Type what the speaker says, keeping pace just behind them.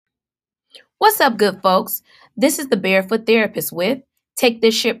What's up, good folks? This is the Barefoot Therapist with Take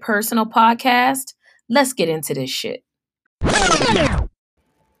This Shit Personal podcast. Let's get into this shit.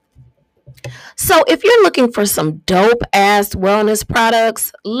 So, if you're looking for some dope ass wellness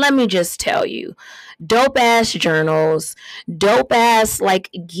products, let me just tell you dope ass journals, dope ass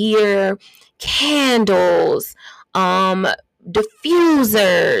gear, candles,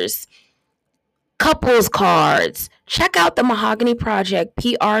 diffusers, couples cards. Check out the Mahogany Project,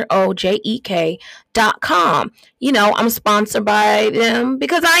 projek.com. I'm sponsored by them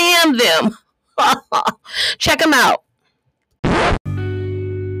because I am them. Check them out.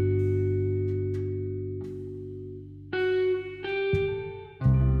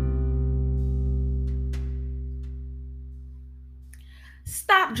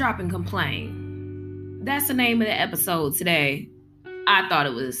 Stop, Drop, and Complain. That's the name of the episode today. I thought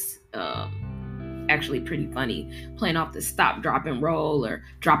it was actually pretty funny, playing off the stop, drop, and roll, or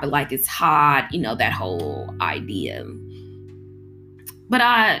drop it like it's hot, that whole idea. But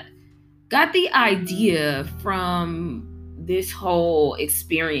I got the idea from this whole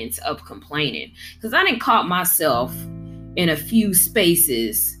experience of complaining, because I done caught myself in a few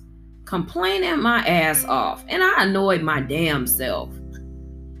spaces complaining my ass off, and I annoyed my damn self.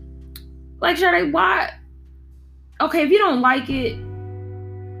 Like, Sade, why? Okay, if you don't like it,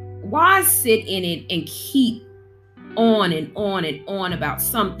 why sit in it and keep on and on and on about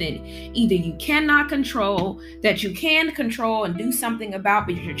something either you cannot control, that you can control and do something about,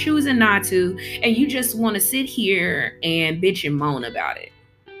 but you're choosing not to, and you just want to sit here and bitch and moan about it?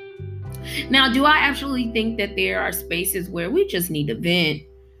 Now, do I actually think that there are spaces where we just need to vent?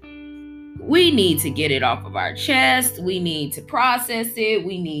 We need to get it off of our chest. We need to process it.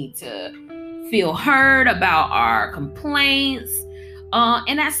 We need to feel heard about our complaints.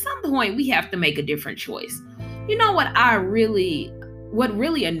 And at some point, we have to make a different choice. You know what really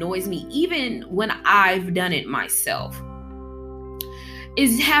annoys me, even when I've done it myself,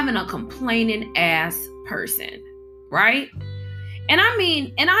 is having a complaining ass person, right? And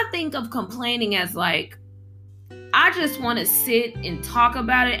I think of complaining as like, I just want to sit and talk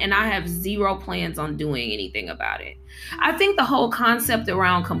about it, and I have zero plans on doing anything about it. I think the whole concept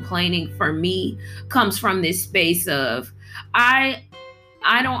around complaining for me comes from this space of I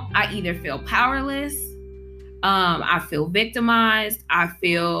either feel powerless, I feel victimized, I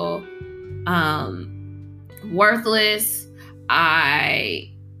feel worthless,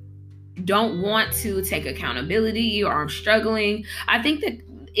 I don't want to take accountability, or I'm struggling. I think that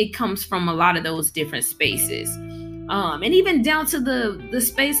it comes from a lot of those different spaces. And even down to the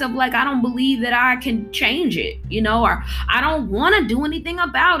space of I don't believe that I can change it, or I don't want to do anything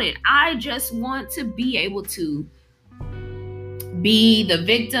about it. I just want to be able to be the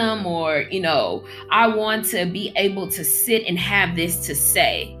victim, or, I want to be able to sit and have this to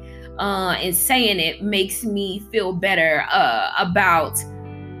say. And saying it makes me feel better about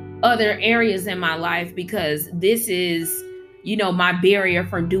other areas in my life, because this is, my barrier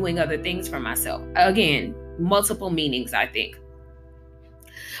from doing other things for myself. Again, multiple meanings, I think.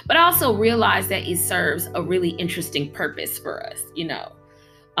 But I also realize that it serves a really interesting purpose for us,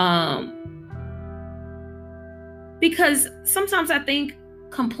 because sometimes I think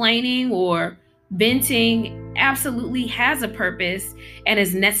complaining or venting absolutely has a purpose and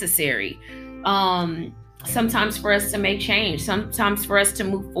is necessary. Sometimes for us to make change, sometimes for us to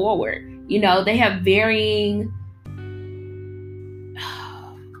move forward. They have varying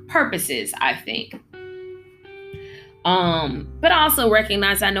purposes, I think. But I also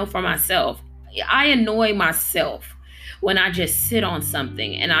recognize, I know for myself, I annoy myself when I just sit on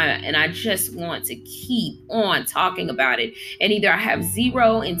something and I just want to keep on talking about it. And either I have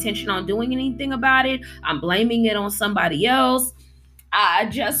zero intention on doing anything about it, I'm blaming it on somebody else. I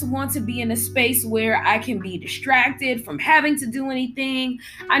just want to be in a space where I can be distracted from having to do anything.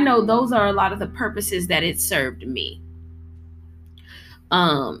 I know those are a lot of the purposes that it served me.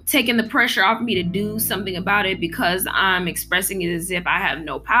 Taking the pressure off me to do something about it because I'm expressing it as if I have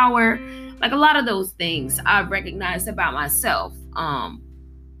no power. Like a lot of those things I've recognized about myself.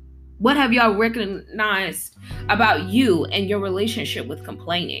 What have y'all recognized about you and your relationship with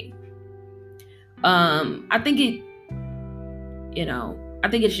complaining? I think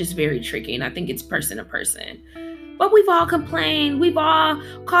it's just very tricky, and I think it's person to person. But we've all complained. We've all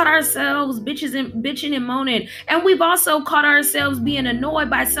caught ourselves bitching and moaning. And we've also caught ourselves being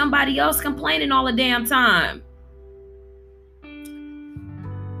annoyed by somebody else complaining all the damn time.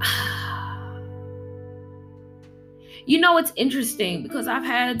 It's interesting because I've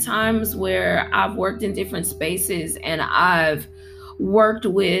had times where I've worked in different spaces and I've worked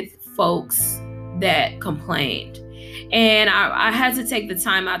with folks that complained. And I had to take the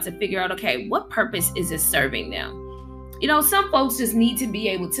time out to figure out, okay, what purpose is it serving them? Some folks just need to be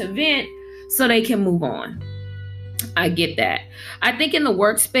able to vent so they can move on. I get that. I think in the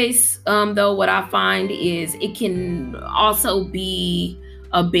workspace, though, what I find is it can also be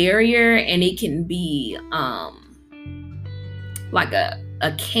a barrier, and it can be like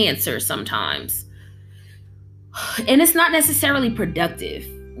a cancer sometimes. And it's not necessarily productive,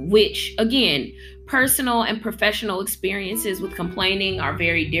 which, again, personal and professional experiences with complaining are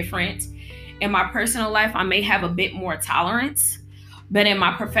very different. In my personal life, I may have a bit more tolerance, but in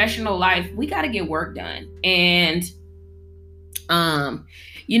my professional life, we got to get work done. And,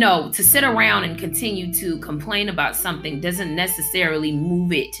 to sit around and continue to complain about something doesn't necessarily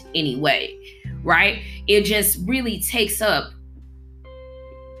move it anyway, right? It just really takes up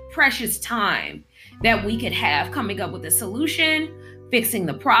precious time that we could have coming up with a solution, fixing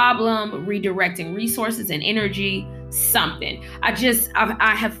the problem, redirecting resources and energy, something.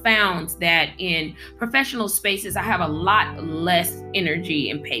 I have found that in professional spaces, I have a lot less energy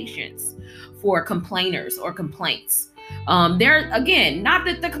and patience for complainers or complaints. Again, not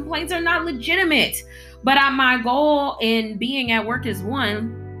that the complaints are not legitimate, but my goal in being at work is,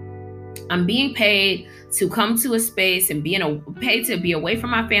 one, I'm being paid to come to a space and paid to be away from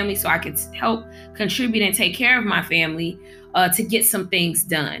my family so I can help contribute and take care of my family, to get some things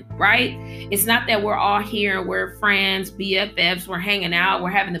done, right? It's not that we're all here, we're friends, BFFs, we're hanging out, we're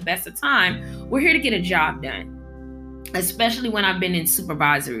having the best of time. We're here to get a job done, especially when I've been in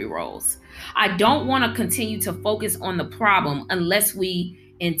supervisory roles. I don't want to continue to focus on the problem unless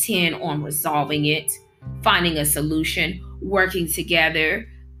we intend on resolving it, finding a solution, working together,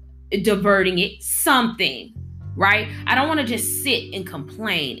 diverting it, something, right? I don't want to just sit and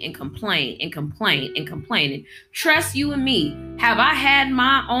complain and complain and complain and complain. And trust you and me, have I had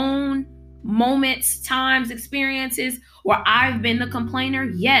my own moments, times, experiences where I've been the complainer?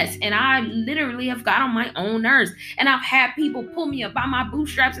 Yes. And I literally have got on my own nerves. And I've had people pull me up by my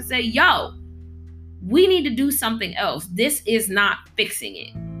bootstraps and say, yo, we need to do something else. This is not fixing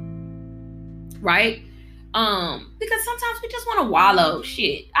it. Right? Because sometimes we just want to wallow.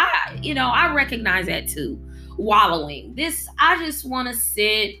 Shit. I recognize that too. Wallowing. I just want to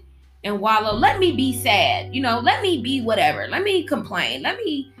sit and wallow. Let me be sad. Let me be whatever. Let me complain. Let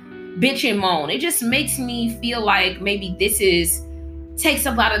me bitch and moan. It just makes me feel like maybe takes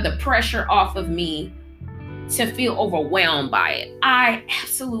a lot of the pressure off of me to feel overwhelmed by it. I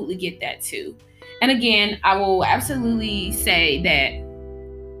absolutely get that too. And again, I will absolutely say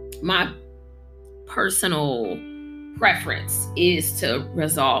that my personal preference is to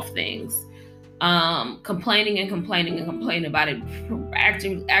resolve things. Complaining and complaining and complaining about it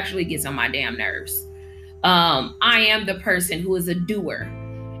actually gets on my damn nerves. I am the person who is a doer.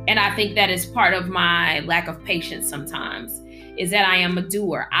 And I think that is part of my lack of patience sometimes, is that I am a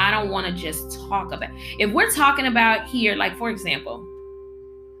doer. I don't want to just talk about it. If we're talking about here, like, for example,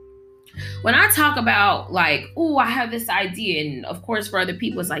 when I talk about like, oh, I have this idea, and of course for other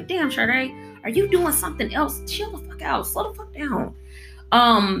people, it's like, damn, Sade, are you doing something else? Chill the fuck out. Slow the fuck down.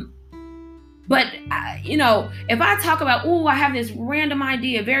 But if I talk about, oh, I have this random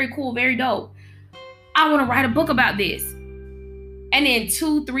idea, very cool, very dope, I want to write a book about this. And then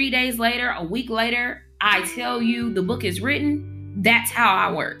 2-3 days later, a week later, I tell you the book is written. That's how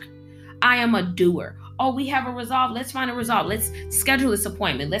I work. I am a doer. Oh, we have a resolve. Let's find a resolve. Let's schedule this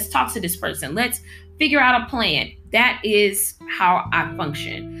appointment. Let's talk to this person. Let's figure out a plan. That is how I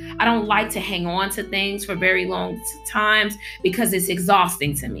function. I don't like to hang on to things for very long times because it's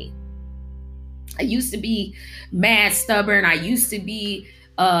exhausting to me. I used to be mad stubborn. I used to be,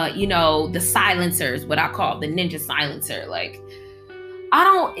 the silencers, what I call the ninja silencer. Like,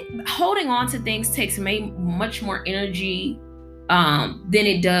 holding on to things takes much more energy than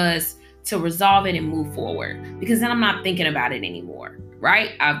it does to resolve it and move forward, because then I'm not thinking about it anymore,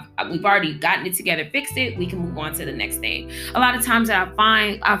 right? We've already gotten it together, fixed it. We can move on to the next thing. A lot of times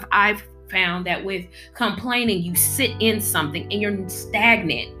I've found that with complaining, you sit in something and you're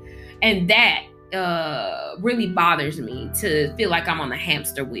stagnant, and that really bothers me, to feel like I'm on the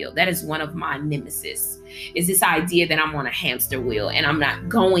hamster wheel. That is one of my nemesis, is this idea that I'm on a hamster wheel and I'm not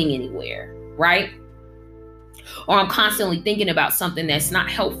going anywhere, right? Or I'm constantly thinking about something that's not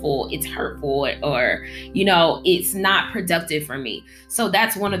helpful, it's hurtful, or, it's not productive for me. So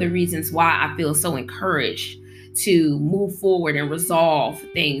that's one of the reasons why I feel so encouraged to move forward and resolve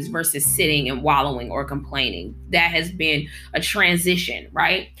things versus sitting and wallowing or complaining. That has been a transition,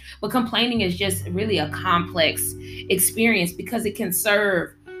 right? But complaining is just really a complex experience because it can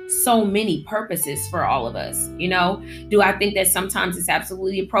serve so many purposes for all of us. Do I think that sometimes it's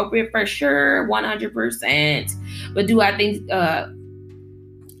absolutely appropriate? For sure, 100%. But do I think a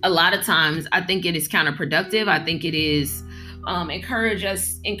lot of times I think it is counterproductive? I think it is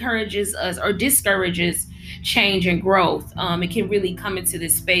encourages us or discourages change and growth. It can really come into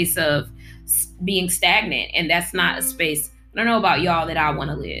this space of being stagnant, and that's not a space, I don't know about y'all, that I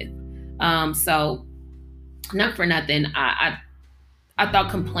want to live. So not for nothing, I thought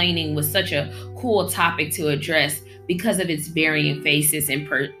complaining was such a cool topic to address because of its varying faces and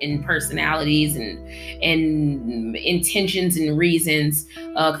personalities and intentions and reasons.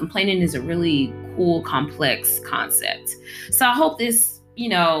 Complaining is a really cool, complex concept. So I hope this,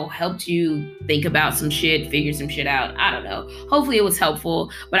 helped you think about some shit, figure some shit out. I don't know. Hopefully it was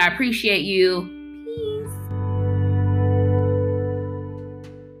helpful, but I appreciate you.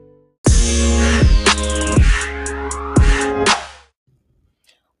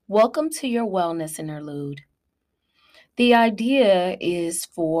 Welcome to your wellness interlude. The idea is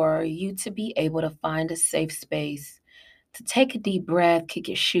for you to be able to find a safe space to take a deep breath, kick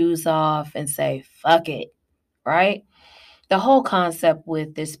your shoes off, and say, fuck it, right? The whole concept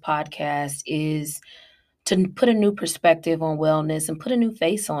with this podcast is to put a new perspective on wellness and put a new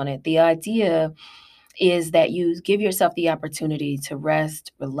face on it. The idea is that you give yourself the opportunity to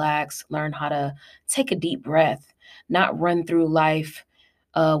rest, relax, learn how to take a deep breath, not run through life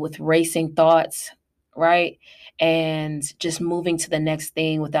with racing thoughts, right? And just moving to the next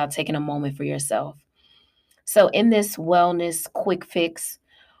thing without taking a moment for yourself. So in this wellness quick fix,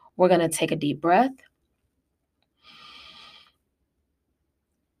 we're going to take a deep breath.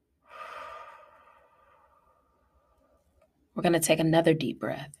 We're going to take another deep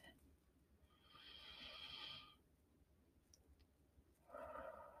breath.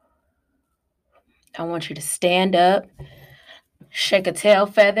 I want you to stand up, shake a tail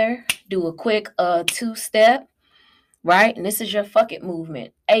feather, do a quick two-step, right? And this is your fuck it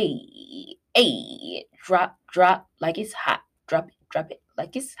movement. Hey, drop like it's hot. Drop it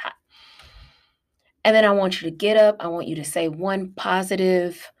like it's hot. And then I want you to get up. I want you to say one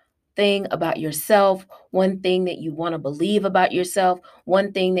positive thing about yourself, one thing that you want to believe about yourself,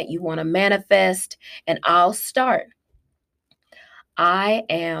 one thing that you want to manifest. And I'll start. I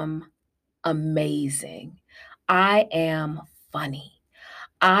am amazing. I am funny.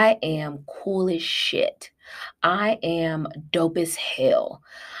 I am cool as shit. I am dope as hell.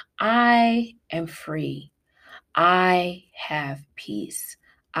 I am free. I have peace.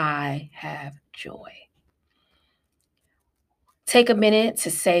 I have joy. Take a minute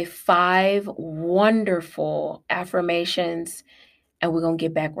to say 5 wonderful affirmations, and we're going to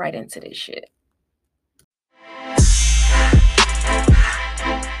get back right into this shit.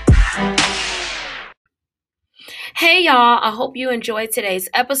 Hey, y'all. I hope you enjoyed today's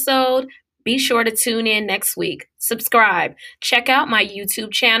episode. Be sure to tune in next week. Subscribe. Check out my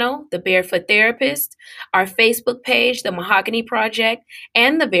YouTube channel, The Barefoot Therapist, our Facebook page, The Mahogany Project,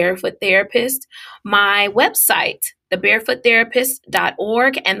 and The Barefoot Therapist, my website,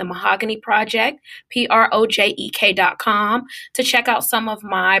 thebarefoottherapist.org, and The Mahogany Project, projek.com, to check out some of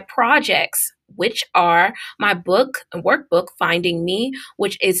my projects, which are my book and workbook, Finding Me,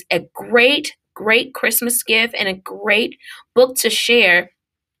 which is a great Christmas gift and a great book to share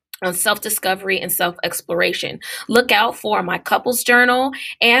on self-discovery and self-exploration. Look out for my couples journal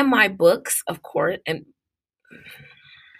and my books, of course, and